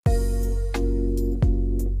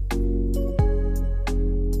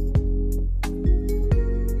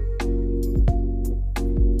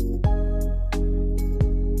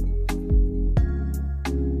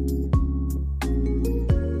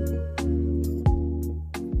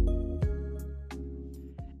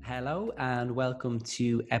Hello and welcome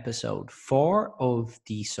to episode 4 of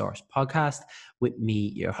the Source podcast with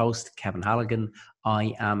me, your host, Kevin Halligan.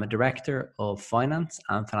 I am a Director of Finance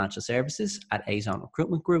and Financial Services at Azon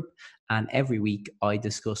Recruitment Group, and every week I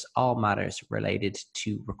discuss all matters related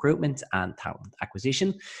to recruitment and talent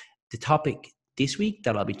acquisition. The topic this week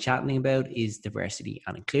that I'll be chatting about is diversity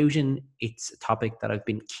and inclusion. It's a topic that I've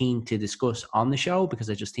been keen to discuss on the show because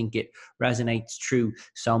I just think it resonates through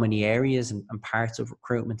so many areas and parts of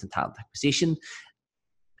recruitment and talent acquisition,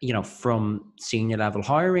 you know, from senior level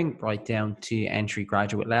hiring right down to entry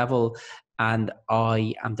graduate level. And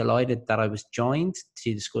I am delighted that I was joined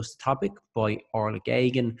to discuss the topic by Orlagh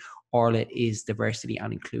Geoghegan. Orlagh is Diversity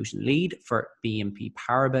and Inclusion Lead for BNP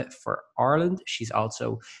Paribas for Ireland. She's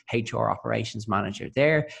also HR Operations Manager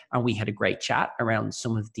there. And we had a great chat around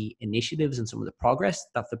some of the initiatives and some of the progress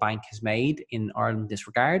that the bank has made in Ireland in this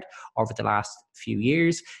regard over the last few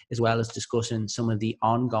years, as well as discussing some of the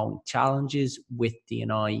ongoing challenges with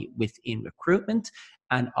D&I within recruitment,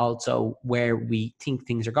 and also where we think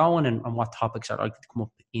things are going and what topics are likely to come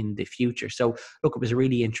up in the future. So look, it was a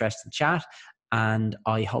really interesting chat, and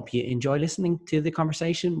I hope you enjoy listening to the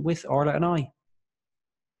conversation with Orlagh and I.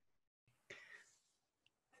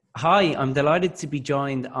 Hi, I'm delighted to be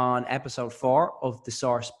joined on episode 4 of the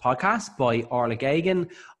Source podcast by Orlagh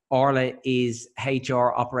Geoghegan. Orlagh is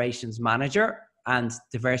HR Operations Manager and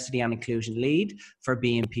Diversity and Inclusion Lead for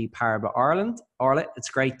BNP Paribas Ireland. Orlagh, it's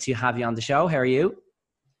great to have you on the show. How are you?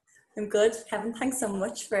 I'm good, Kevin. Thanks so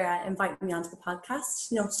much for inviting me onto the podcast.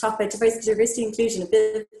 You know, to talk about diversity and inclusion, a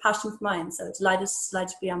bit of passion for mine. So delighted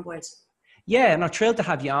to be on board. Yeah, and I'm thrilled to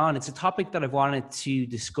have you on. It's a topic that I've wanted to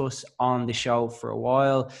discuss on the show for a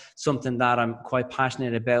while, something that I'm quite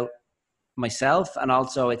passionate about myself. And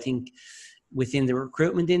also I think within the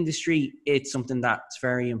recruitment industry, it's something that's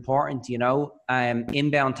very important, you know.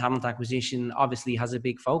 Inbound talent acquisition obviously has a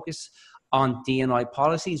big focus on D&I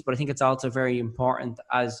policies, but I think it's also very important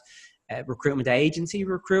as recruitment agency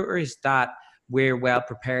recruiters that we're well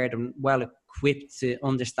prepared and well equipped to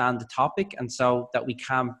understand the topic, and so that we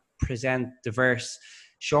can present diverse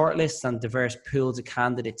shortlists and diverse pools of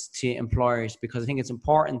candidates to employers, because I think it's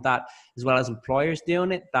important that as well as employers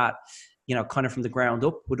doing it, that, you know, kind of from the ground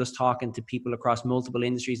up, with us talking to people across multiple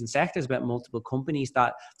industries and sectors about multiple companies,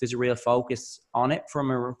 that there's a real focus on it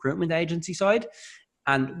from a recruitment agency side.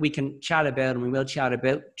 And we can chat about, and we will chat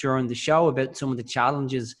about during the show, about some of the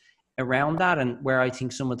challenges around that and where I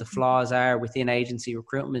think some of the flaws are within agency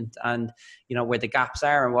recruitment, and, you know, where the gaps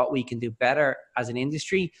are and what we can do better as an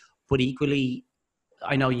industry. But equally,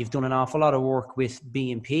 I know you've done an awful lot of work with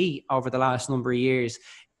BNP over the last number of years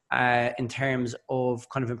in terms of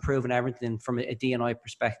kind of improving everything from a D&I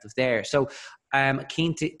perspective there. So I'm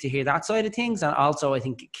keen to hear that side of things. And also I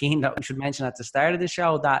think keen that we should mention at the start of the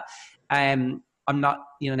show that I'm not,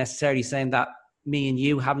 you know, necessarily saying that me and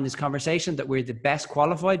you having this conversation that we're the best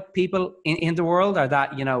qualified people in the world, or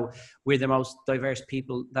that, you know, we're the most diverse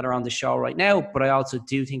people that are on the show right now. But I also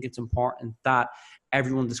do think it's important that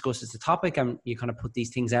everyone discusses the topic and you kind of put these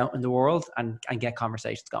things out in the world and get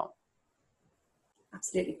conversations going.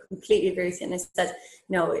 Absolutely, completely agree with you. And I said,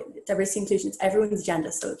 you know, diversity and inclusion, it's everyone's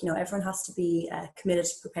agenda. So, you know, everyone has to be committed,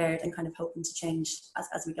 prepared, and kind of hoping to change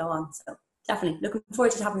as we go on. So definitely looking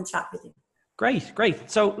forward to having a chat with you.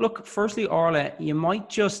 Great. So look, firstly, Orlagh, you might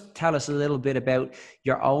just tell us a little bit about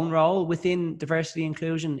your own role within diversity and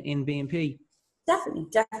inclusion in BNP. Definitely.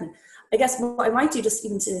 I guess what I might do, just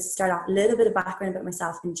even to start off, a little bit of background about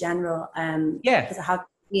myself in general, because I have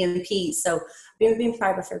BNP. So I've been with BNP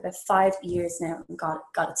Paribas for about 5 years now, and God,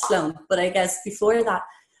 it's flown. But I guess before that,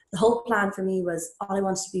 the whole plan for me was, all I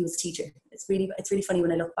wanted to be was a teacher. It's really funny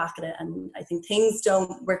when I look back at it, and I think things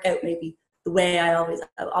don't work out maybe the way I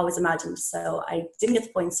always imagined. So I didn't get the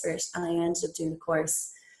points for it, and I ended up doing a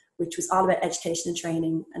course which was all about education and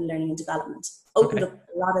training and learning and development. Opened up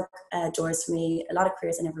a lot of doors for me, a lot of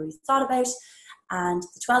careers I never really thought about. And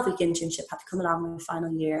the 12-week internship had to come along my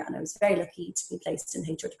final year, and I was very lucky to be placed in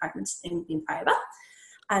the HR department in BNP Paribas.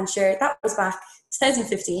 And sure, that was back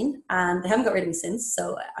 2015, and they haven't got rid of me since,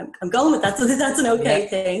 so I'm going with that, so that's an okay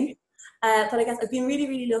thing. But I guess I've been really,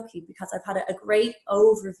 really lucky because I've had a great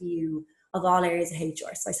overview of all areas of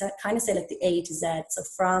HR. So I kind of say like the A to Z. So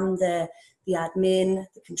from the admin,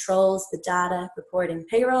 the controls, the data, reporting,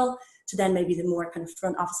 payroll, to then maybe the more kind of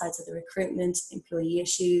front office sides of the recruitment, employee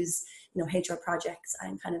issues, you know, HR projects,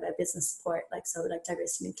 and kind of a business support, like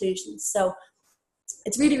diversity and inclusion. So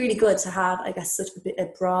it's really, really good to have, I guess, such a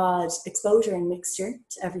broad exposure and mixture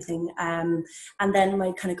to everything. And then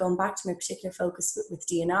my kind of going back to my particular focus with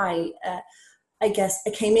D&I, I guess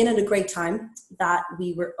it came in at a great time that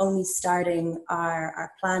we were only starting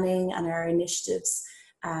our planning and our initiatives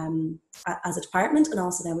as a department, and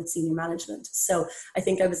also then with senior management. So I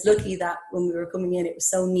think I was lucky that when we were coming in, it was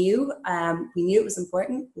so new. We knew it was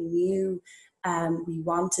important. We knew we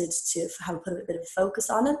wanted to put a bit of a focus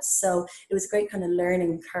on it. So it was a great kind of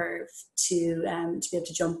learning curve to be able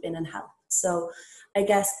to jump in and help. So I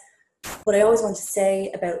guess what I always want to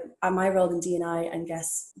say about my role in D&I, and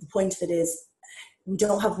guess the point of it is, we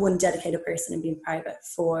don't have one dedicated person in BNP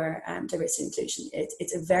Paribas for diversity and inclusion.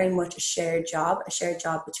 It's a very much a shared job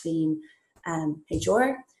between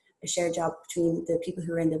HR, a shared job between the people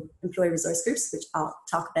who are in the employee resource groups, which I'll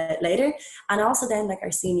talk about later, and also then like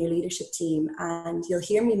our senior leadership team. And you'll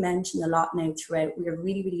hear me mention a lot now throughout, we are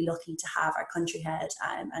really, really lucky to have our country head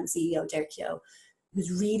and CEO, Derek Yo,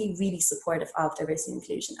 who's really, really supportive of diversity and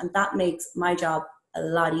inclusion. And that makes my job a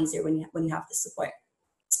lot easier when you have the support.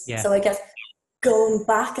 Yeah. So I guess going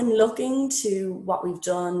back and looking to what we've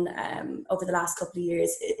done over the last couple of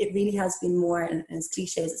years, it really has been more, and as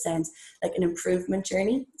cliche as it sounds, like an improvement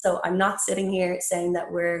journey. So I'm not sitting here saying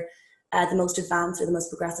that we're the most advanced or the most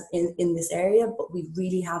progressive in this area, but we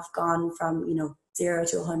really have gone from 0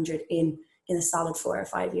 to 100 in a solid 4 or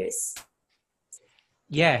 5 years.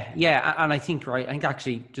 Yeah, and I think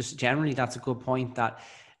actually just generally that's a good point, that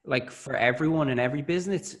like for everyone in every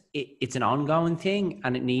business, it's an ongoing thing,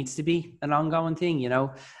 and it needs to be an ongoing thing,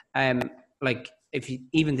 like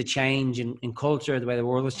even the change in culture, the way the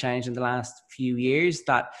world has changed in the last few years,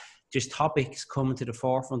 that there's topics coming to the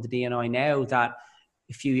forefront of D&I now that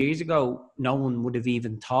a few years ago no one would have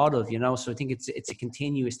even thought of, so I think it's a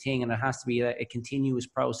continuous thing, and it has to be a continuous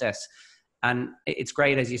process. And it's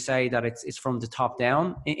great, as you say, that it's from the top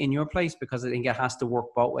down in your place, because I think it has to work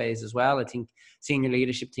both ways as well. I think senior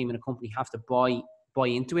leadership team in a company have to buy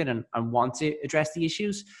into it and want to address the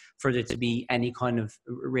issues for there to be any kind of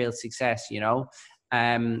real success,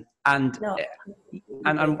 And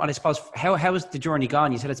I suppose, how has the journey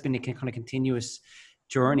gone? You said it's been a kind of continuous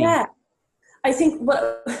journey. Yeah. I think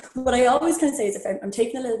what I always kind of say is, if I'm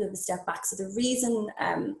taking a little bit of a step back, so the reason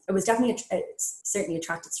I was definitely certainly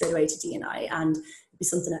attracted straight away to D&I, and it'd be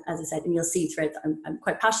something, as I said, and you'll see throughout, that I'm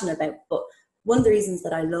quite passionate about. But one of the reasons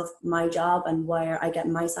that I love my job and where I get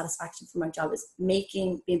my satisfaction from my job is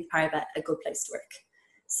making BNP Paribas a good place to work.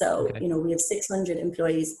 So, okay. We have 600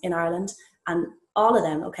 employees in Ireland, and all of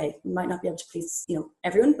them, okay, you might not be able to please,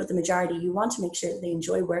 everyone, but the majority, you want to make sure that they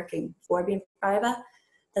enjoy working for BNP Paribas,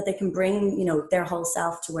 that they can bring, their whole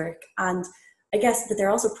self to work. And I guess that they're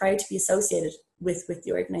also proud to be associated with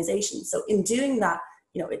the organization. So in doing that,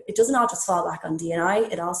 it doesn't all just fall back on D&I.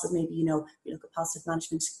 It also maybe, we look at positive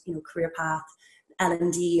management, career path,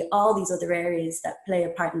 L&D, all these other areas that play a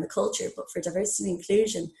part in the culture. But for diversity and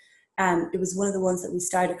inclusion, it was one of the ones that we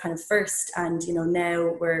started kind of first. And,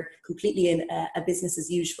 now we're completely in a business as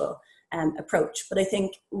usual approach. But I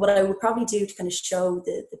think what I would probably do to kind of show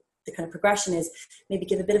the kind of progression is maybe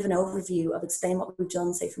give a bit of an overview of explain what we've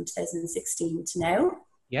done, say, from 2016 to now.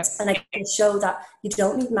 Yeah. And I can show that you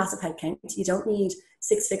don't need massive headcount. You don't need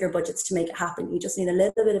 6-figure budgets to make it happen. You just need a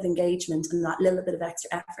little bit of engagement, and that little bit of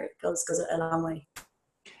extra effort goes a long way.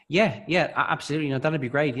 Yeah, absolutely. That'd be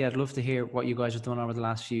great. Yeah, I'd love to hear what you guys have done over the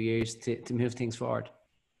last few years to move things forward.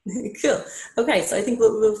 Cool. Okay, so I think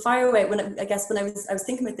we'll fire away. When I was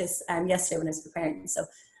thinking about this yesterday when I was preparing. So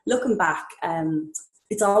looking back,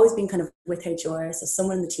 it's always been kind of with HR. So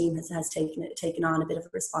someone in the team has taken on a bit of a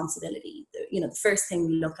responsibility. The first thing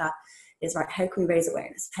we look at is, right, how can we raise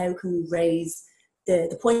awareness? How can we raise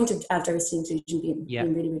the point of diversity and inclusion being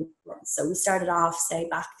really, really important? So we started off, say,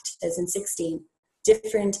 back 2016,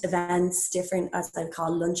 different events, different, as I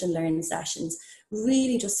call, lunch and learn sessions,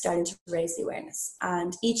 really just starting to raise the awareness.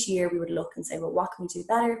 And each year we would look and say, well, what can we do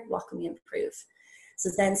better? What can we improve? So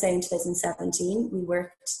then, say in 2017, we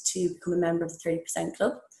worked to become a member of the 30%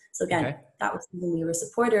 Club. So again, that was something, we were a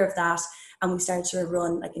supporter of that. And we started to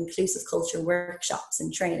run like inclusive culture workshops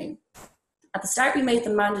and training. At the start, we made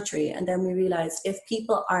them mandatory. And then we realized if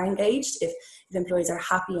people are engaged, if employees are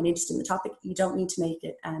happy and interested in the topic, you don't need to make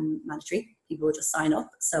it mandatory. People will just sign up.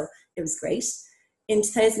 So it was great. In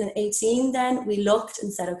 2018, then we looked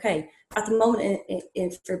and said, okay, at the moment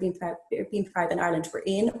for BNP Paribas in Ireland, we're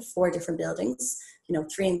in 4 different buildings,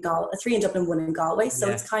 3 in Dublin, 1 in Galway. So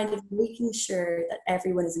it's kind of making sure that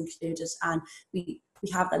everyone is included and we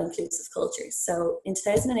have that inclusive culture. So in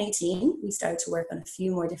 2018, we started to work on a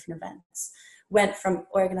few more different events. Went from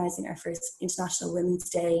organising our first International Women's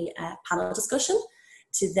Day panel discussion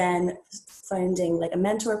to then founding like a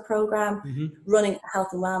mentor program, running a health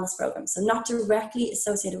and wellness program. So not directly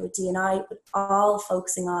associated with D&I, but all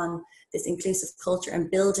focusing on this inclusive culture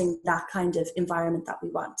and building that kind of environment that we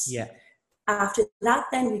want. Yeah. After that,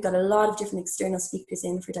 then we got a lot of different external speakers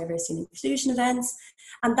in for diversity and inclusion events.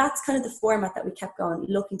 And that's kind of the format that we kept going,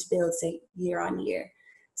 looking to build, say, year on year.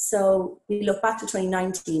 So we look back to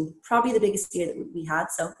 2019, probably the biggest year that we had.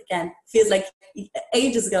 So again, feels like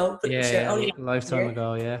ages ago, but sure, only a lifetime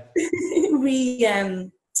ago, yeah. we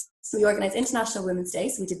organised International Women's Day.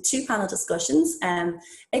 So we did 2 panel discussions,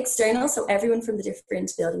 external, so everyone from the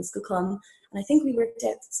different buildings could come. And I think we worked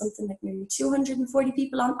out something like maybe 240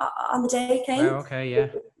 people on the day came. Wow, okay, yeah.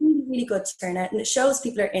 Really, really good turnout, and it shows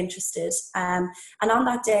people are interested. And on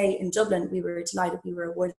that day in Dublin, we were delighted we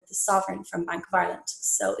were awarded the Sovereign from Bank of Ireland.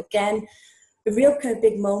 So again, a real kind of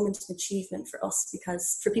big moment of achievement for us,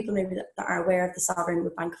 because for people maybe that are aware of the Sovereign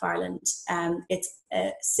with Bank of Ireland, it's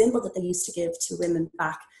a symbol that they used to give to women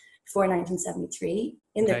back before 1973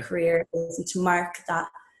 in their career, to mark that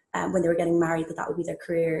when they were getting married, that would be their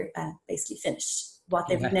career basically finished. What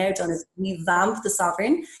they've now done is revamp the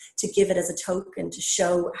Sovereign to give it as a token to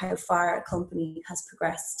show how far a company has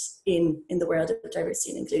progressed in the world of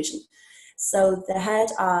diversity and inclusion. So the head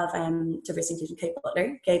of diversity and inclusion, Kate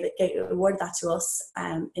Butler, awarded that to us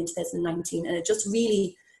in 2019, and it just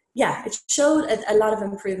really, it showed a lot of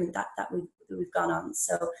improvement that we've gone on.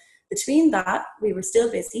 So between that, we were still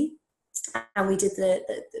busy, and we did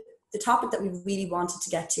the topic that we really wanted to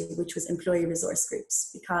get to, which was employee resource groups,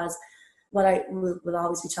 because what I will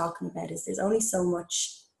always be talking about is there's only so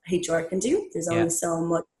much HR can do. There's only so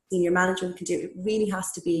much senior management can do. It really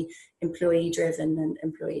has to be employee driven and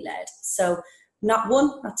employee led. So not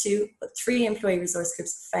 1, not 2, but 3 employee resource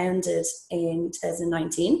groups founded in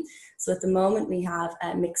 2019. So at the moment we have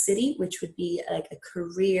Mix City, which would be like a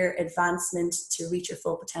career advancement to reach your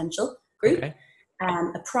full potential group. Okay.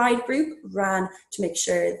 A pride group ran to make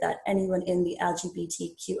sure that anyone in the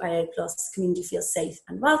LGBTQIA+ community feels safe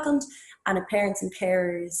and welcomed, and a parents and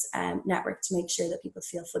carers network to make sure that people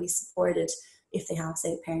feel fully supported if they have,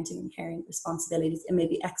 say, parenting and caring responsibilities and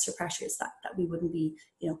maybe extra pressures that we wouldn't be,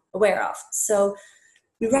 aware of. So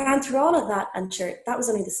we ran through all of that, and sure, that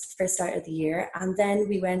was only the first start of the year. And then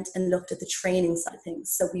we went and looked at the training side of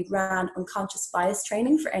things. So we ran unconscious bias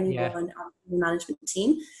training for anyone on the management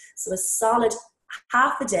team. So a solid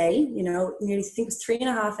half a day, nearly, I think it was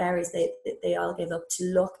 3.5 hours they all gave up to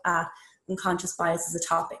look at unconscious bias as a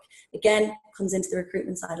topic. Again, comes into the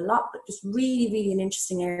recruitment side a lot, but just really, really an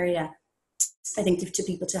interesting area, I think, to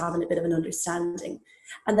people to have a bit of an understanding.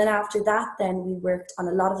 And then after that, then we worked on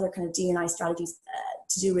a lot of their kind of D&I strategies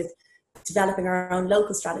to do with developing our own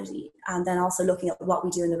local strategy, and then also looking at what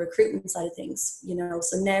we do in the recruitment side of things.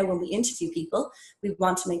 So now when we interview people, we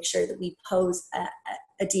want to make sure that we pose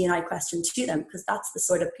a D&I question to them, because that's the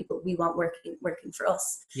sort of people we want working for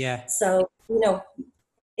us. Yeah. So,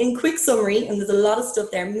 in quick summary, and there's a lot of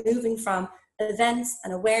stuff there, moving from events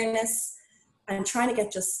and awareness and trying to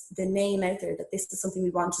get just the name out there that this is something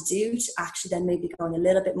we want to do, to actually then maybe going a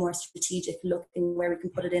little bit more strategic, looking where we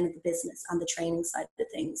can put it in at the business and the training side of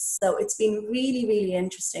things. So it's been really, really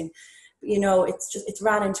interesting. It's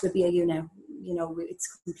ran into a BAU now. It's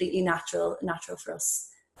completely natural for us.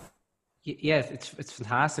 Yeah, it's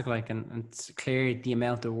fantastic. And it's clear the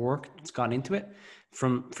amount of work that's gone into it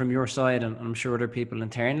from your side, and I'm sure other people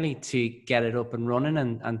internally, to get it up and running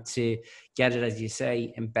and to get it, as you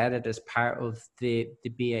say, embedded as part of the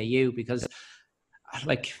BAU. Because,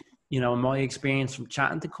 in my experience from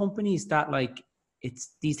chatting to companies, that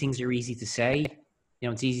these things are easy to say.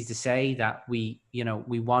 It's easy to say that we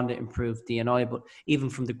want to improve D&I, but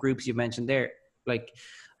even from the groups you mentioned there, I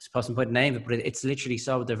suppose I'm putting name it, but it's literally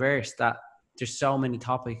so diverse that there's so many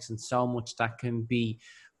topics and so much that can be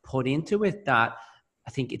put into it, that I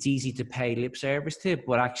think it's easy to pay lip service to,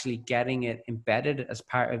 but actually getting it embedded as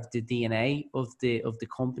part of the DNA of the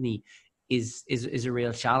company is a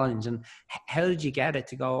real challenge. And how did you get it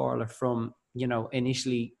to go, Orlagh, from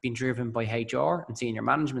initially being driven by HR and senior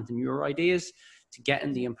management and your ideas, to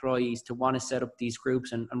getting the employees to want to set up these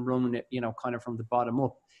groups and running it, kind of from the bottom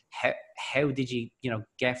up? How did you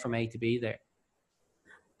get from A to B there?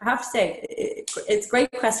 I have to say, it's a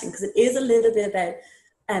great question, because it is a little bit about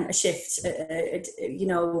a shift.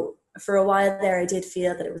 For a while there, I did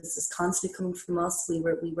feel that it was just constantly coming from us. We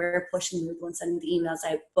were pushing, we were the ones sending the emails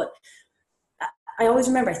out. But I always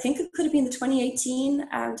remember, I think it could have been the 2018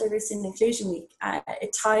 Diversity and Inclusion Week.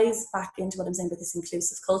 It ties back into what I'm saying about this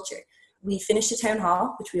inclusive culture. We finished a town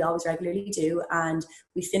hall, which we always regularly do, and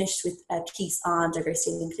we finished with a piece on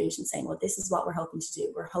diversity and inclusion, saying, well, this is what we're hoping to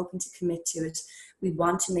do. We're hoping to commit to it. We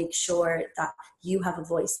want to make sure that you have a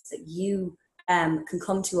voice, that you can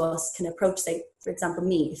come to us, can approach, say, for example,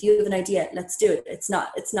 me. If you have an idea, let's do it. It's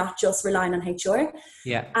not just relying on HR.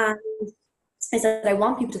 Yeah. And is that I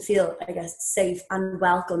want people to feel, I guess, safe and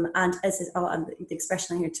welcome, and and the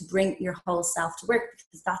expression I hear, to bring your whole self to work,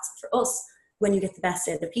 because that's for us when you get the best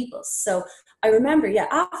out of people. So I remember,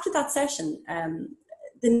 after that session,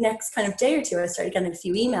 the next kind of day or two, I started getting a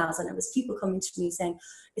few emails, and it was people coming to me saying,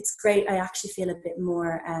 "It's great. I actually feel a bit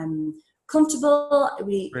more comfortable.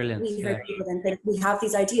 We heard people then think, we have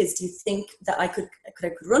these ideas. Do you think that I could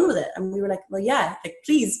run with it?" And we were like, "Well, yeah, like,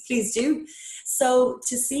 please do." So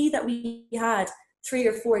to see that we had 3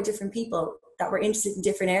 or 4 different people that were interested in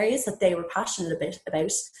different areas that they were passionate a bit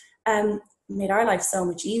about, made our life so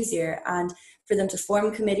much easier. And for them to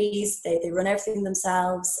form committees, they run everything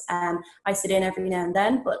themselves. I sit in every now and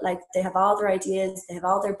then, but like, they have all their ideas, they have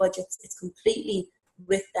all their budgets. It's completely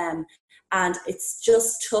with them, and it's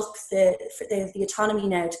just took the autonomy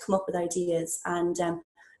now to come up with ideas. And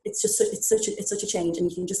it's such a change, and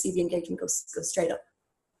you can just see the engagement go straight up.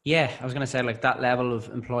 Yeah, I was going to say, like, that level of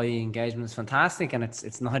employee engagement is fantastic, and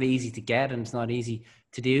it's not easy to get, and it's not easy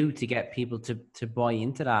to do, to get people to buy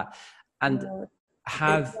into that. And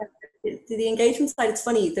the engagement side, it's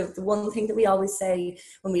funny, the one thing that we always say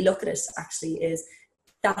when we look at it actually is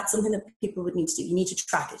that's something that people would need to do. You need to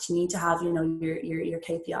track it. You need to have, your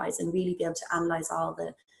KPIs, and really be able to analyze all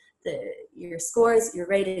your scores, your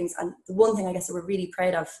ratings. And the one thing I guess that we're really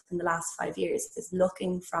proud of in the last 5 years is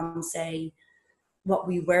looking from, say, what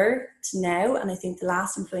we were to now. And I think the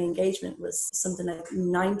last employee engagement was something like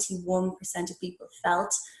 91% of people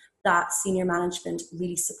felt that senior management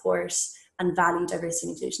really support and value diversity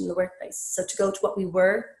and inclusion in the workplace. So to go to what we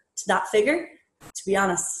were to that figure, to be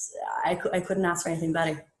honest, I couldn't ask for anything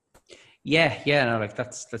better. No, like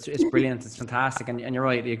that's it's brilliant. It's fantastic, and you're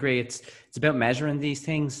right. I agree. It's about measuring these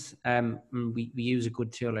things. We use a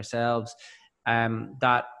good tool ourselves.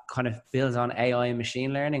 That kind of builds on AI and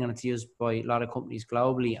machine learning, and it's used by a lot of companies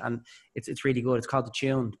globally, and it's really good. It's called the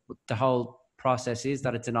Tune. But the whole process is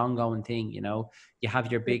that it's an ongoing thing. You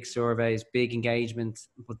have your big surveys, big engagement,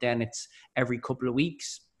 but then it's every couple of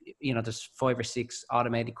weeks. There's 5 or 6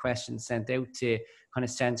 automated questions sent out to kind of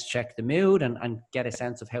sense check the mood and get a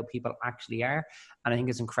sense of how people actually are. And I think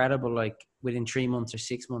it's incredible, like within 3 months or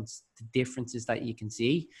 6 months, the differences that you can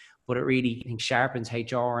see. But it really, I think, sharpens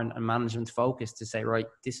HR and management's focus to say, right,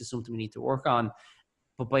 this is something we need to work on.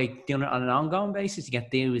 But by doing it on an ongoing basis, you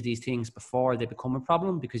get to deal with these things before they become a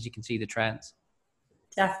problem, because you can see the trends.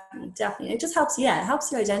 Definitely. It just helps, it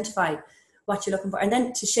helps you identify what you're looking for, and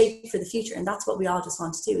then to shape for the future. And that's what we all just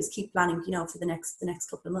want to do, is keep planning, for the next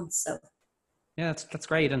couple of months. So yeah, that's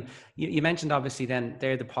great. And you mentioned, obviously, then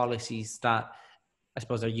they're the policies that I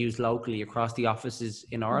suppose are used locally across the offices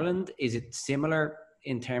in Ireland. Is it similar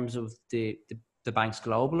in terms of the bank's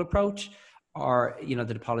global approach, or do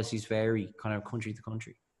the policies vary kind of country to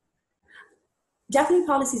country? Definitely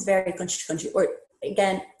policies vary country to country, or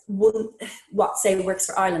again, what say works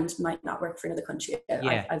for Ireland might not work for another country.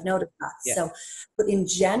 I've noticed that. Yeah. So, but in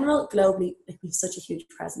general, globally, we have such a huge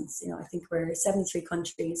presence. I think we're 73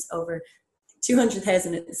 countries, over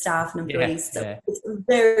 200,000 staff and employees.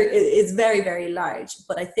 It's very, very large.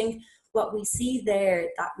 But I think what we see there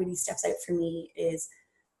that really steps out for me is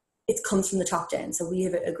it comes from the top down. So we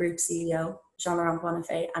have a group CEO, Jean-Laurent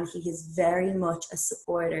Bonifay, and he is very much a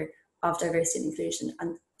supporter of diversity and inclusion,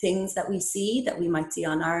 and things that we see that we might see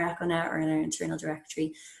on our Econet or in our internal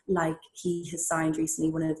directory. Like, he has signed recently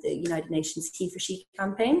one of the United Nations He for She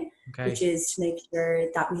campaign, which is to make sure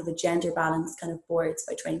that we have a gender balanced kind of boards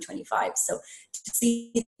by 2025. So to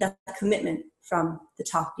see that commitment from the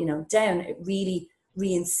top, down, it really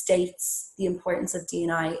reinstates the importance of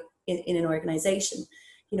D&I in an organization.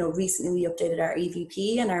 Recently we updated our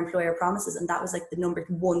EVP and our employer promises, and that was like the number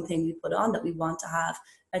 1 thing we put on, that we want to have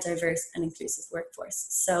a diverse and inclusive workforce.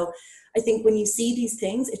 So I think when you see these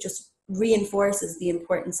things, it just reinforces the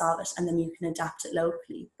importance of it, and then you can adapt it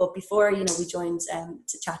locally. But before, we joined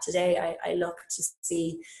to chat today, I looked to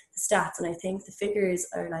see the stats, and I think the figures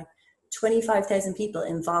are like 25,000 people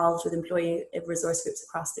involved with employee resource groups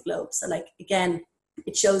across the globe. So, like, again,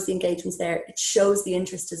 it shows the engagement's there. It shows the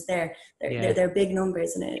interest is there. They're big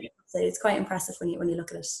numbers, and it's quite impressive when you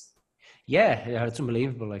look at it. Yeah, it's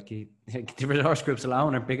unbelievable. Like, the resource groups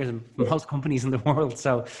alone are bigger than most companies in the world.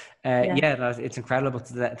 So, it's incredible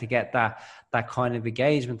to get that kind of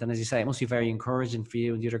engagement. And as you say, it must be very encouraging for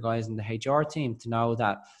you and the other guys in the HR team to know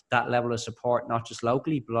that level of support, not just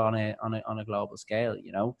locally, but on a global scale.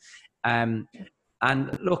 And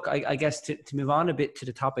look, I guess to move on a bit to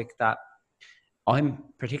the topic that I'm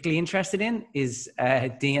particularly interested in is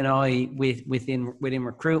D&I within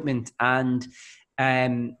recruitment, and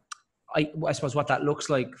I suppose what that looks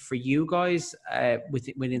like for you guys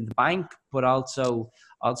within the bank, but also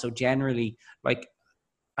generally, like,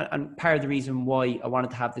 and part of the reason why I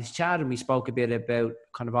wanted to have this chat, and we spoke a bit about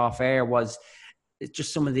kind of off air, was it's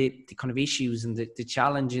just some of the kind of issues and the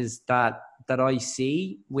challenges that I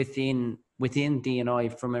see within D&I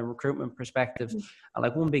from a recruitment perspective. And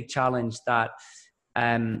like one big challenge that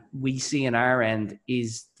we see in our end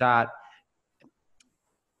is that,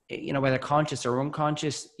 you know, whether conscious or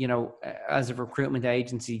unconscious, you know, as a recruitment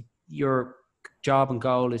agency, your job and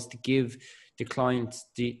goal is to give the clients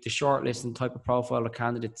the short list and type of profile of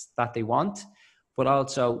candidates that they want. But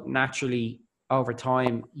also naturally over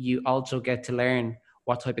time, you also get to learn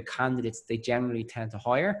what type of candidates they generally tend to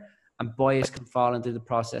hire, and bias can fall into the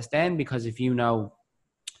process then, because if you know,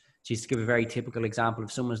 just to give a very typical example,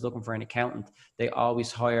 if someone's looking for an accountant, they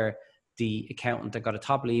always hire the accountant that got a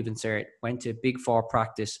top leaving cert, went to Big Four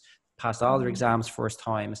practice, passed all their exams first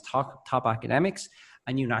time, as top academics,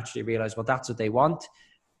 and you naturally realize, well, that's what they want,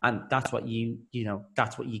 and that's what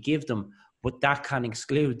that's what you give them. But that can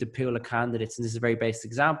exclude the pool of candidates, and this is a very basic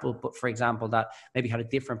example, but for example, that maybe had a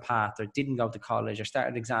different path, or didn't go to college, or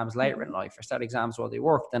started exams later in life, or started exams while they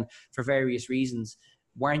worked, and for various reasons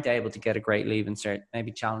weren't able to get a great leaving cert,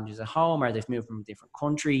 maybe challenges at home, or they've moved from a different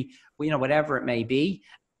country, you know, whatever it may be.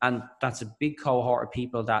 And that's a big cohort of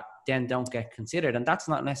people that then don't get considered. And that's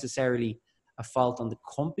not necessarily a fault on the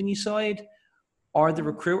company side or the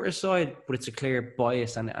recruiter side, but it's a clear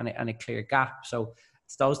bias and a clear gap. So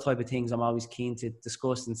it's those type of things I'm always keen to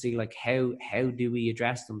discuss and see, like, how do we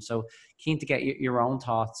address them? So keen to get your own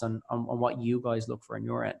thoughts on what you guys look for on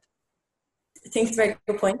your end. I think it's a very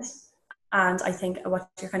good point. And I think what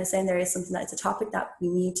you're kind of saying there is something that it's a topic that we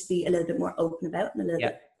need to be a little bit more open about and a little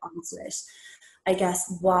bit honest with. I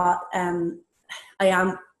guess what I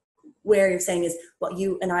am where you're saying is what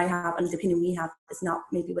you and I have and the opinion we have is not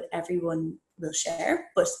maybe what everyone will share,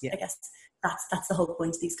 but I guess that's the whole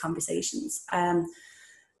point of these conversations.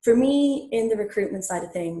 For me, in the recruitment side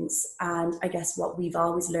of things, and I guess what we've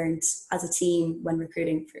always learned as a team when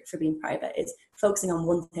recruiting for BNP Paribas is focusing on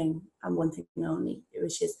one thing and one thing only,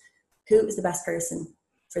 which is who is the best person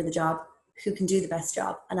for the job, who can do the best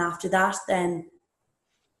job. And after that, then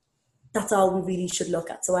that's all we really should look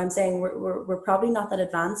at. So I'm saying we're probably not that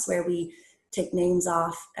advanced where we take names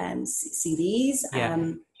off CVs,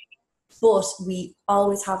 but we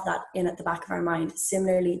always have that in at the back of our mind.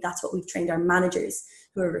 Similarly, that's what we've trained our managers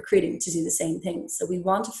who are recruiting to do the same thing. So we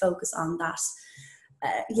want to focus on that.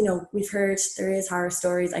 You know, we've heard there is horror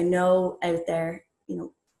stories. I know out there, you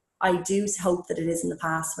know, I do hope that it is in the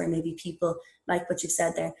past where maybe people, like what you've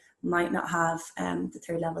said there, might not have the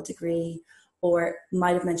third level degree, or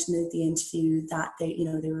might have mentioned in the interview that they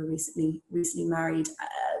were recently married.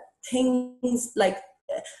 Things like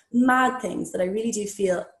mad things that I really do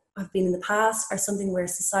feel have been in the past are something where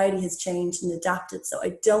society has changed and adapted. So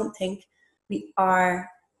I don't think we are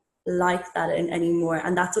like that anymore.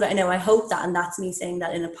 And that's what I know. I hope that, and that's me saying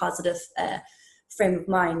that in a positive frame of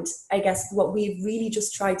mind. I guess what we've really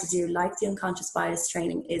just tried to do, like the unconscious bias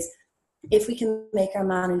training, is if we can make our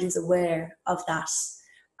managers aware of that,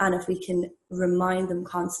 and if we can remind them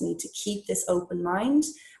constantly to keep this open mind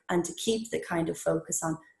and to keep the kind of focus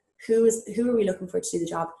on who are we looking for to do the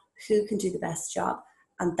job, who can do the best job.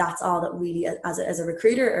 And that's all that really, as a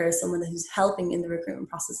recruiter or as someone who's helping in the recruitment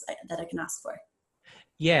process, that I can ask for.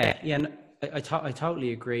 Yeah. And I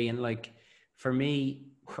totally agree. And like, for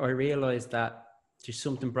me, I realized that there's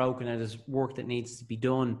something broken and there's work that needs to be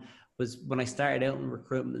done. Was when I started out in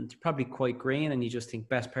recruitment, probably quite green, and you just think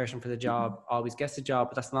best person for the job always gets the job,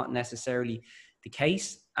 but that's not necessarily the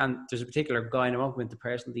case. And there's a particular guy, and I won't go into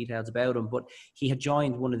personal details about him, but he had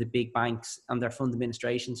joined one of the big banks on their fund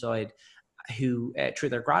administration side, who through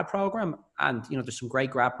their grad program, and you know, there's some great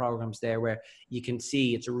grad programs there where you can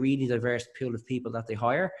see it's a really diverse pool of people that they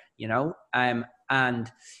hire, you know,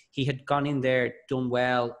 and he had gone in there, done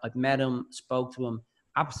well. I've met him, spoke to him,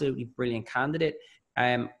 absolutely brilliant candidate.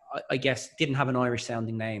 I guess didn't have an Irish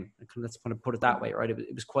sounding name. Let's kind of put it that way, right?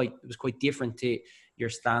 It was quite different to your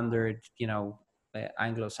standard, you know,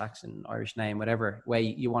 Anglo-Saxon Irish name, whatever way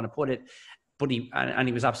you want to put it. But he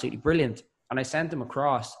was absolutely brilliant. And I sent him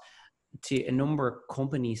across to a number of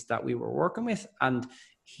companies that we were working with, and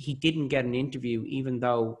he didn't get an interview, even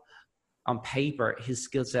though on paper his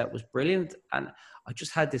skill set was brilliant. And I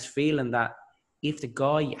just had this feeling that if the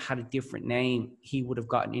guy had a different name, he would have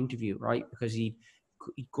got an interview, right? Because he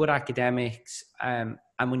good academics, and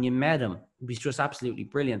when you met him, he was just absolutely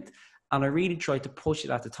brilliant. And I really tried to push it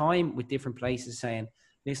at the time with different places, saying,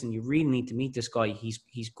 listen, you really need to meet this guy.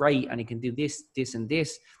 He's great, and he can do this, and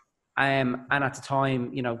this. And at the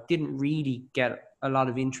time, you know, didn't really get a lot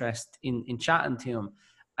of interest in chatting to him.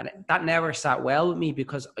 And that never sat well with me,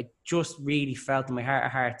 because I just really felt in my heart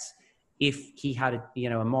of hearts, if he had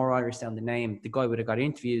a more Irish sounding name, the guy would have got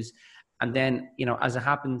interviews. And then, as it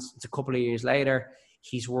happens, it's a couple of years later,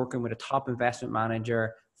 he's working with a top investment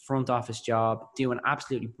manager, front office job, doing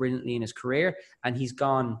absolutely brilliantly in his career. And he's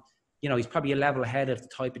gone, he's probably a level ahead of the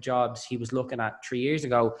type of jobs he was looking at 3 years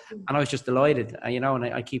ago. And I was just delighted, and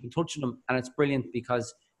I keep in touch with him, and it's brilliant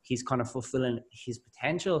because he's kind of fulfilling his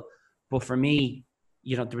potential. But for me,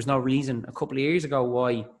 there was no reason a couple of years ago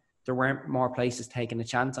why there weren't more places taking a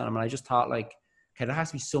chance on him. And I just thought, like, okay, there has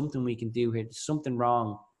to be something we can do here. There's something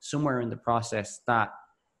wrong somewhere in the process that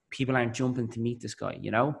people aren't jumping to meet this guy,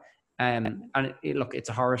 and look, it's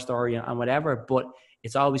a horror story and whatever, but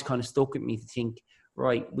it's always kind of stuck with me to think,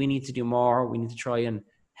 right, we need to do more. We need to try and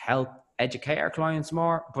help educate our clients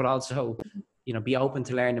more, but also, be open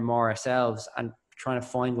to learning more ourselves and trying to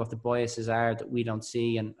find what the biases are that we don't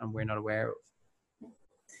see and we're not aware of.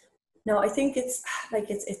 No, I think it's like,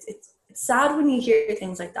 it's sad when you hear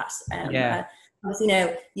things like that.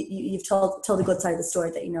 Obviously, you've told a good side of the story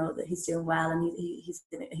that, that he's doing well, and he's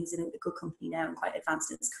in a good company now and quite advanced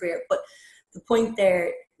in his career. But the point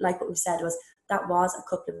there, like what we said, was that was a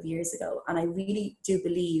couple of years ago. And I really do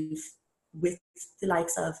believe with the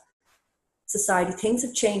likes of society, things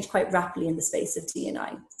have changed quite rapidly in the space of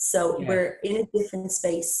D&I. So we're in a different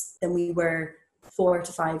space than we were 4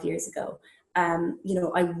 to 5 years ago.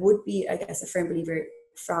 I would be, I guess, a firm believer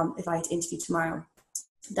if I had to interview tomorrow,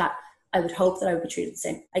 that I would hope that I would be treated the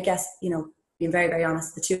same. I guess, being very, very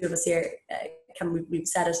honest, the two of us here, we've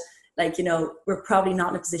said it, like, we're probably not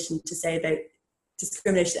in a position to say about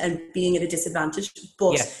discrimination and being at a disadvantage,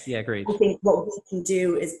 but agreed. I think what we can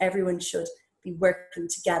do is everyone should be working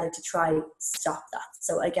together to try stop that.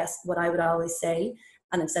 So I guess what I would always say,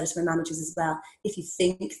 and I've said it to my managers as well, if you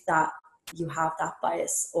think that you have that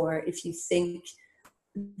bias, or if you think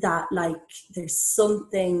that, like, there's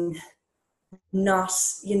something not,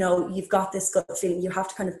 you've got this gut feeling, you have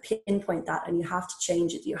to kind of pinpoint that and you have to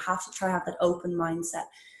change it. You have to try to have that open mindset.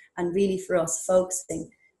 And really, for us,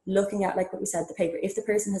 focusing, looking at, like what we said, the paper, if the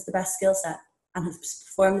person has the best skill set and has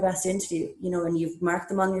performed the best interview, and you've marked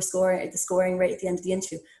them on your score, the scoring rate at the end of the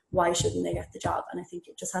interview, why shouldn't they get the job? And I think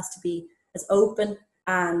it just has to be as open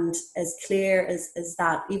and as clear as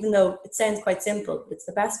that, even though it sounds quite simple, it's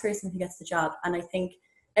the best person who gets the job. And I think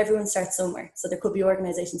everyone starts somewhere. So there could be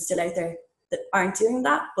organizations still out there that aren't doing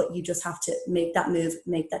that, but you just have to make that move,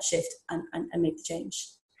 make that shift, and make the change.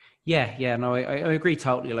 No, I agree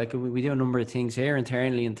totally. Like, we do a number of things here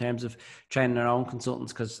internally in terms of training our own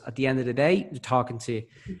consultants, because at the end of the day, you're talking to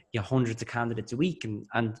hundreds of candidates a week and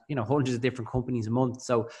hundreds of different companies a month.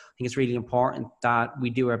 So I think it's really important that we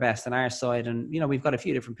do our best on our side. And, we've got a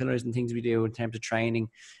few different pillars and things we do in terms of training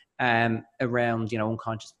around,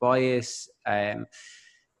 unconscious bias,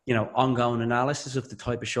 ongoing analysis of the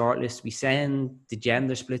type of shortlists we send, the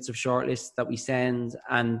gender splits of shortlists that we send,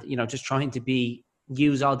 and, just trying to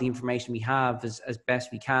use all the information we have as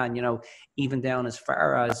best we can, even down as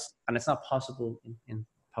far as, and it's not possible in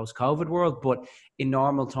post-COVID world, but in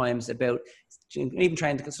normal times, about even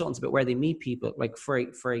training the consultants about where they meet people. Like,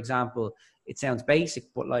 for example, it sounds basic,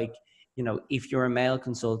 but like, if you're a male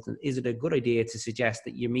consultant, is it a good idea to suggest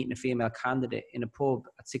that you're meeting a female candidate in a pub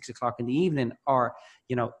at 6 o'clock in the evening? Or,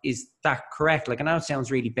 is that correct? Like, I know it sounds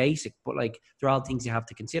really basic, but like, there are all things you have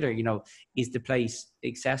to consider. Is the place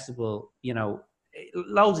accessible?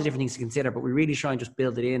 Loads of different things to consider, but we really try and just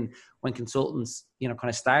build it in when consultants, kind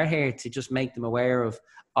of start here, to just make them aware of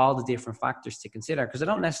all the different factors to consider. Because I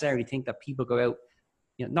don't necessarily think that people go out,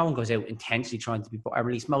 no one goes out intentionally trying to be, or at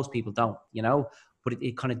least most people don't, but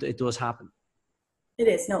it does happen. It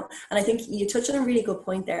is, no. And I think you touched on a really good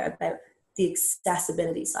point there about the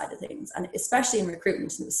accessibility side of things, and especially in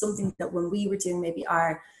recruitment. And it was something that when we were doing maybe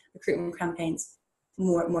our recruitment campaigns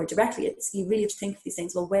more directly, it's, you really have to think of these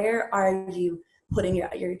things. Well, where are you putting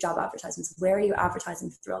your job advertisements? Where are you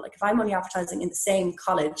advertising for the role? Like, if I'm only advertising in the same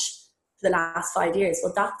college for the last 5 years,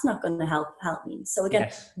 well, that's not going to help me. So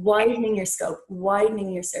again, widening your scope,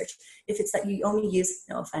 widening your search. If it's that you only use,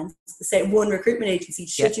 no offense, the same one recruitment agency,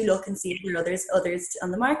 should you look and see if there are others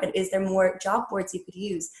on the market? Is there more job boards you could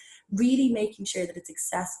use? Really making sure that it's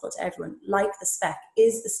accessible to everyone. Like the spec,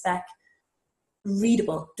 is the spec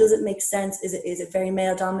readable? Does it make sense? Is it very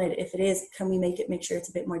male dominated? If it is, can we make sure it's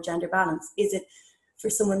a bit more gender balanced? Is it for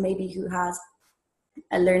someone maybe who has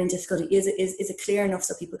a learning difficulty? Is it clear enough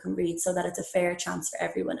so people can read, so that it's a fair chance for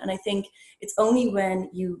everyone? And I think it's only when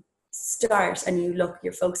you start and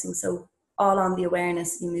you're focusing so all on the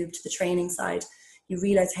awareness, you move to the training side, you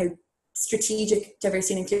realize how strategic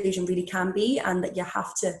diversity and inclusion really can be, and that you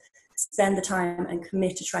have to spend the time and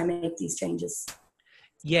commit to try and make these changes.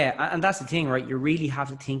 Yeah, and that's the thing, right? You really have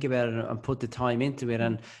to think about it and put the time into it.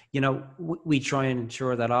 And, you know, we try and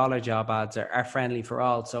ensure that all our job ads are friendly for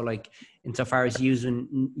all. So like insofar as using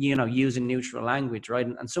neutral language, right?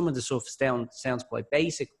 And some of the stuff sounds quite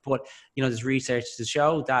basic, but, you know, there's research to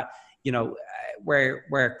show that, you know,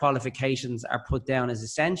 where qualifications are put down as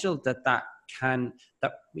essential, that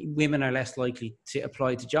women are less likely to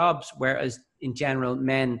apply to jobs, whereas in general,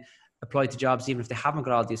 men apply to jobs even if they haven't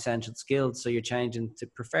got all the essential skills. So you're changing to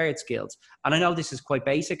preferred skills. And I know this is quite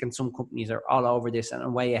basic and some companies are all over this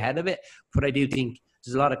and way ahead of it, but I do think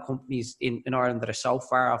there's a lot of companies in Ireland that are so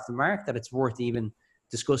far off the mark that it's worth even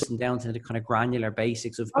discussing down to the kind of granular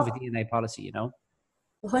basics of a D&A policy, you know?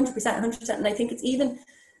 100%. And I think it's even,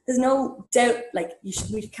 there's no doubt, like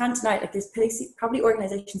we can't deny it, like there's probably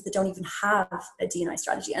organizations that don't even have a D&I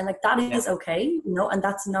strategy. And like that is okay, you know, and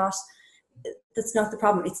that's not the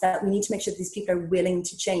problem. It's that we need to make sure that these people are willing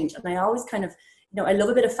to change. And I always kind of, you know, I love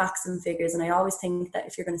a bit of facts and figures, and I always think that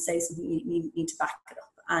if you're going to say something, you need to back it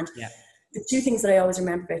up. And the two things that I always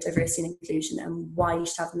remember about diversity and inclusion and why you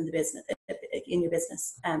should have them in your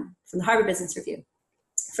business, from the Harvard Business Review.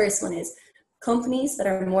 First one is companies that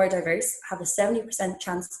are more diverse have a 70%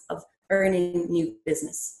 chance of earning new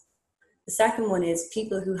business. The second one is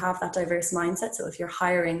people who have that diverse mindset. So if you're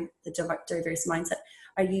hiring the diverse mindset,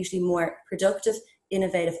 are usually more productive,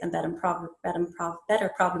 innovative, and better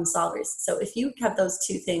problem solvers. So if you have those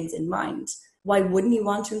two things in mind, why wouldn't you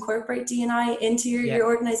want to incorporate D&I into your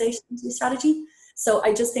organization, into your strategy? So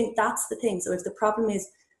I just think that's the thing. So if the problem is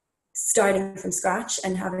starting from scratch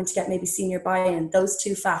and having to get maybe senior buy-in, those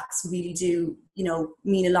two facts really do, you know,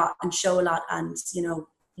 mean a lot and show a lot. And, you know,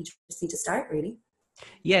 you just need to start really.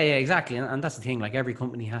 Yeah, exactly. And that's the thing, like every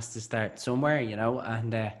company has to start somewhere, you know,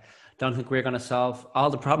 and don't think we're going to solve all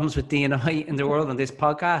the problems with D&I in the world on this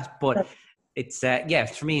podcast, but it's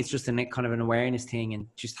for me, it's just a kind of an awareness thing and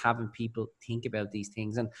just having people think about these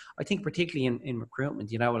things. And I think particularly in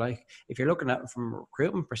recruitment, you know, like if you're looking at it from a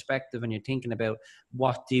recruitment perspective and you're thinking about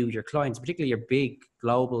what do your clients, particularly your big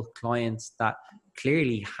global clients that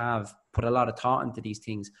clearly have put a lot of thought into these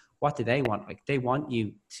things, what do they want? Like they want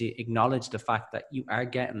you to acknowledge the fact that you are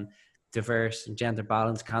getting diverse and gender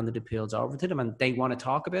balanced candidate pools over to them, and they want to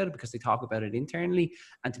talk about it because they talk about it internally.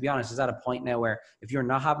 And to be honest, is at a point now where if you're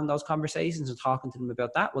not having those conversations and talking to them about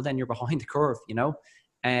that, well then you're behind the curve, you know.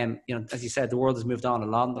 You know, as you said, the world has moved on a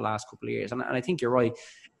lot in the last couple of years, and I think you're right.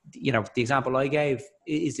 You know, the example I gave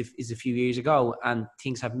is a few years ago, and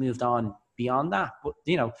things have moved on beyond that. But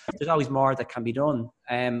you know, there's always more that can be done.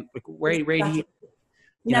 Like where do you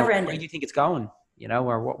where do you think it's going? You know,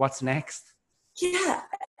 or what's next? Yeah,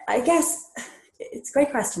 I guess it's a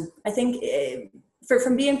great question. I think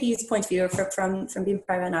from BNP's point of view, or from BNP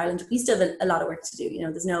Paribas in Ireland, we still have a lot of work to do. You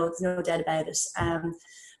know, there's no doubt about it.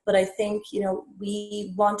 But I think, you know,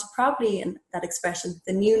 we want to probably, in that expression,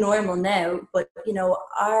 the new normal now, but, you know,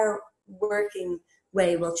 our working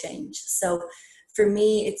way will change. So for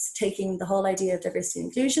me, it's taking the whole idea of diversity and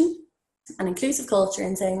inclusion and inclusive culture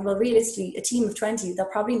and saying, well, realistically, a team of 20, they'll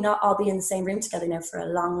probably not all be in the same room together now for a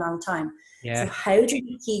long, long time. So how do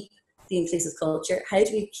we keep the inclusive culture? How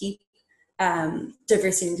do we keep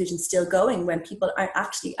diversity and inclusion still going when people aren't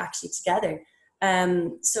actually together?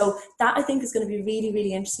 So that I think is going to be really,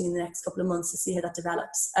 really interesting in the next couple of months to see how that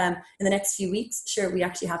develops. In the next few weeks, sure, we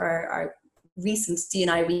actually have our recent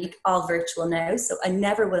D&I week all virtual now. So I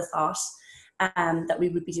never would have thought that we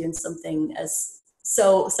would be doing something as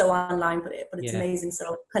so online, but it's amazing.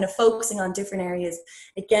 So kind of focusing on different areas,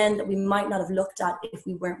 again, that we might not have looked at if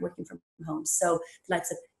we weren't working from home. So the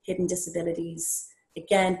likes of hidden disabilities,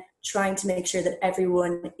 again, trying to make sure that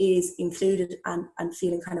everyone is included and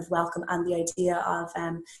feeling kind of welcome, and the idea of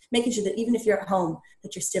making sure that even if you're at home,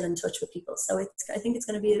 that you're still in touch with people. So I think it's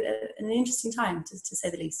going to be an interesting time, to say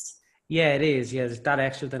the least. Yeah, it is. Yeah, there's that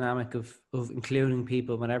extra dynamic of including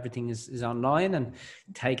people when everything is online and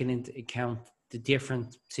taking into account the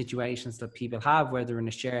different situations that people have, whether in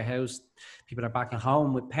a share house, people are back at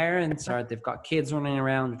home with parents, or they've got kids running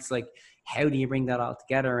around. It's like, how do you bring that all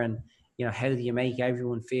together? And, you know, how do you make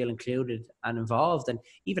everyone feel included and involved? And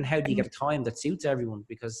even how do you get time that suits everyone?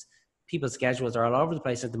 Because people's schedules are all over the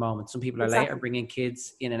place at the moment. Some people are later bringing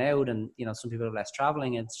kids in and out, and, you know, some people are less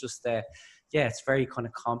traveling. It's just, it's very kind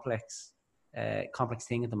of complex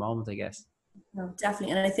thing at the moment, I guess. No,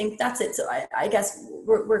 definitely. And I think that's it. So I guess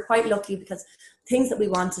we're quite lucky because things that we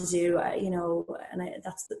want to do, you know, and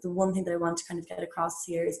that's the one thing that I want to kind of get across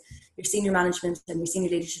here is your senior management and your senior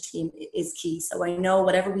leadership team is key. So I know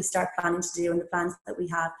whatever we start planning to do and the plans that we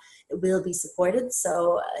have, it will be supported.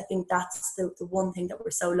 So I think that's the one thing that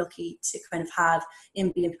we're so lucky to kind of have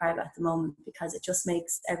in BNP Paribas at the moment, because it just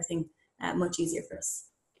makes everything much easier for us.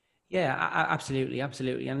 Yeah, absolutely.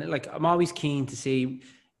 Absolutely. And like, I'm always keen to see,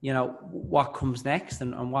 you know, what comes next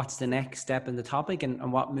and what's the next step in the topic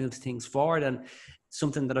and what moves things forward. And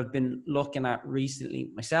something that I've been looking at recently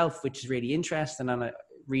myself, which is really interesting and I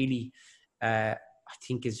really, I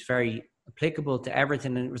think is very applicable to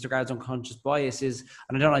everything in regards to unconscious bias is,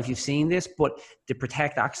 and I don't know if you've seen this, but the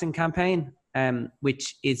Protect Accent campaign,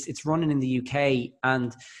 which it's running in the UK,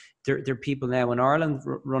 and there are people now in Ireland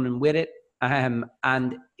running with it. And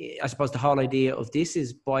I suppose the whole idea of this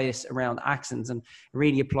is bias around accents, and it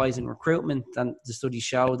really applies in recruitment. And the studies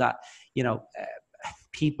show that, you know,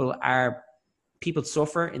 people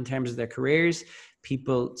suffer in terms of their careers.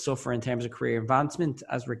 People suffer in terms of career advancement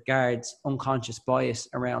as regards unconscious bias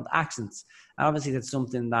around accents. And obviously that's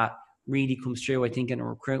something that really comes through, I think, in a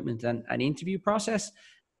recruitment and an interview process.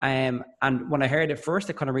 And when I heard it first,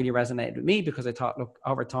 it kind of really resonated with me, because I thought, look,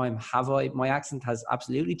 over time, my accent has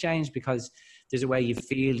absolutely changed, because there's a way you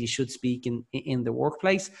feel you should speak in the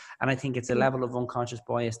workplace. And I think it's a level of unconscious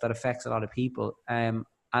bias that affects a lot of people. And,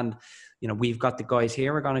 you know, we've got the guys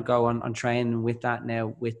here, we're going to go on training with that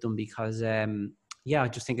now with them, because, I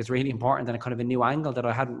just think it's really important, and a kind of a new angle that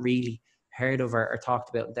I hadn't really heard of or talked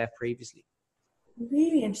about in depth previously.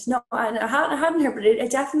 Really interesting. No, I hadn't heard, but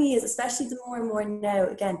it definitely is, especially the more and more now,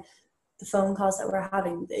 again, the phone calls that we're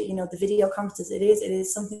having, you know, the video conferences, it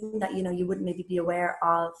is something that, you know, you wouldn't maybe be aware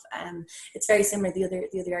of. It's very similar. The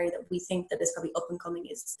other area that we think that is probably up and coming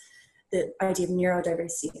is the idea of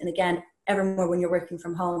neurodiversity. And again, ever more when you're working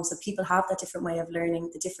from home. So people have that different way of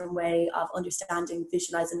learning, the different way of understanding,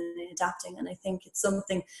 visualizing and adapting. And I think it's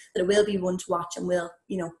something that it will be one to watch and will,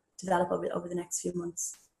 you know, develop over the next few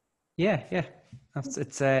months. Yeah.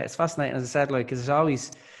 It's fascinating. As I said, like, there's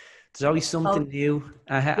always something new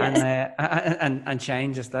and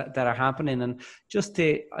changes that are happening. And just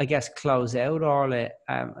to, I guess, close out, Orla,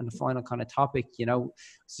 and the final kind of topic, you know,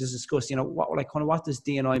 to discuss, you know, what does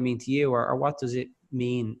D&I mean to you, or what does it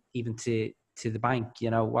mean even to the bank? You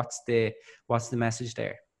know, what's the message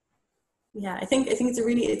there? Yeah, I think it's a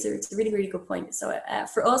really good point. So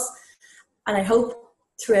for us, and I hope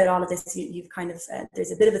throughout all of this, you've kind of,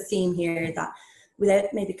 there's a bit of a theme here that without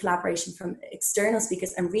maybe collaboration from external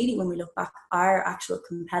speakers, and really when we look back, our actual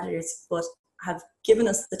competitors, but have given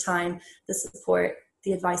us the time, the support,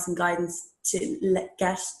 the advice and guidance to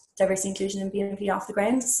get diversity inclusion in BNP off the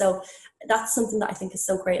ground. So that's something that I think is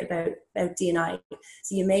so great about D&I.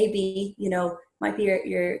 So you may be, you know, might be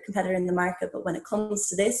your competitor in the market, but when it comes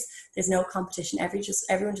to this, there's no competition.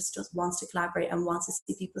 Everyone just wants to collaborate and wants to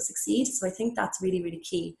see people succeed. So I think that's really, really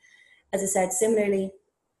key. As I said, similarly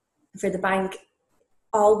for the bank,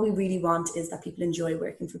 all we really want is that people enjoy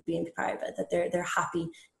working for BNP Paribas, that they're happy,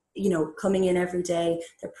 you know, coming in every day,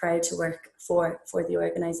 they're proud to work for the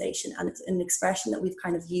organization. And it's an expression that we've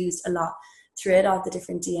kind of used a lot throughout all the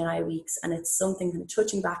different D&I weeks, and it's something kind of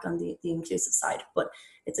touching back on the inclusive side. But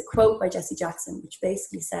it's a quote by Jesse Jackson, which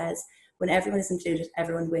basically says, when everyone is included,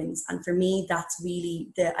 everyone wins. And for me, that's really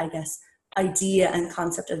the, I guess, idea and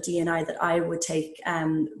concept of D&I that I would take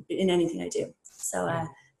in anything I do. So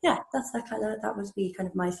that would be kind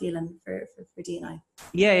of my feeling for D&I.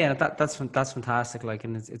 Yeah, that's fantastic. Like,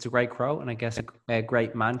 and it's a great quote, and I guess a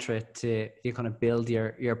great mantra to you kind of build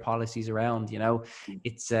your policies around. You know,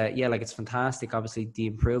 it's like, it's fantastic. Obviously, the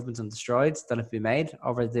improvements and the strides that have been made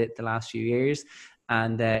over the last few years.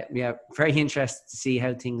 And very interested to see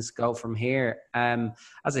how things go from here.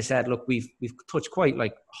 As I said, look, we've touched quite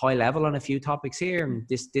like high level on a few topics here, and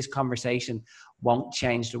this conversation won't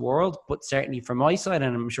change the world, but certainly from my side,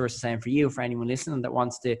 and I'm sure it's the same for you, for anyone listening that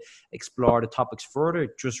wants to explore the topics further,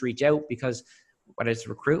 just reach out, because whether it's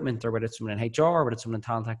recruitment or whether it's someone in HR or whether it's someone in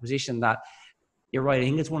talent acquisition, that you're right. I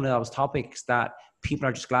think it's one of those topics that people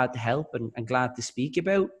are just glad to help and glad to speak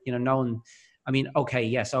about, you know, knowing, I mean, okay,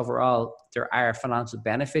 yes, overall, there are financial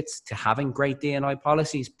benefits to having great D&I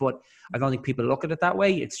policies, but I don't think people look at it that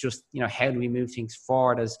way. It's just, you know, how do we move things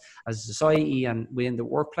forward as a society and within the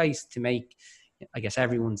workplace to make, I guess,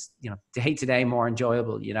 everyone's, you know, day-to-day more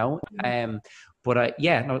enjoyable, you know? I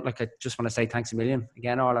just want to say thanks a million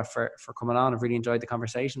again, Orlagh, for coming on. I've really enjoyed the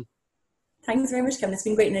conversation. Thanks very much, Kevin. It's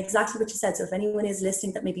been great, and exactly what you said. So if anyone is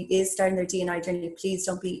listening that maybe is starting their D&I journey, please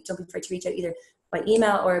don't be afraid to reach out either by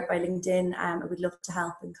email or by LinkedIn. I would love to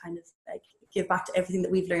help and kind of like give back to everything that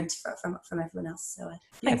we've learned from everyone else. So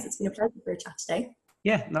thanks. It's been a pleasure for a chat today.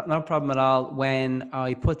 Yeah, no problem at all. When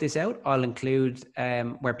I put this out, I'll include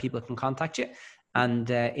where people can contact you, and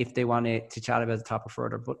if they want to chat about the topic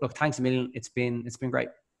further. But look, thanks a million. It's been great.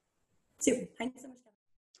 Super. Thanks so much.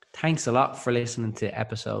 Thanks a lot for listening to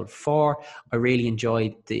episode 4. I really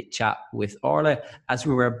enjoyed the chat with Orlagh, as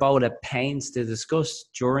we were both at pains to discuss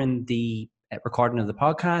during the recording of the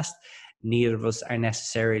podcast. Neither of us are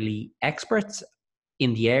necessarily experts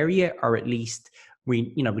in the area, or at least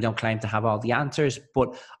we don't claim to have all the answers,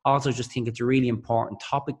 but also just think it's a really important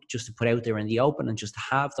topic just to put out there in the open and just to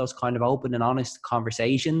have those kind of open and honest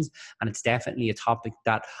conversations. And it's definitely a topic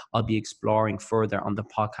that I'll be exploring further on the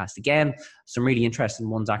podcast. Again, some really interesting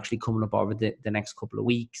ones actually coming up over the next couple of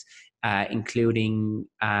weeks, including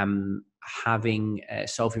having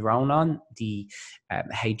Sophie Rowan on, the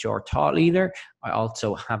HR thought leader. I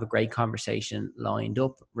also have a great conversation lined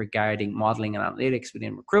up regarding modeling and analytics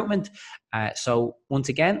within recruitment. So once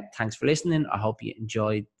again, thanks for listening. I hope you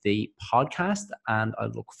enjoyed the podcast, and I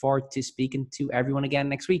look forward to speaking to everyone again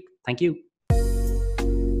next week. Thank you.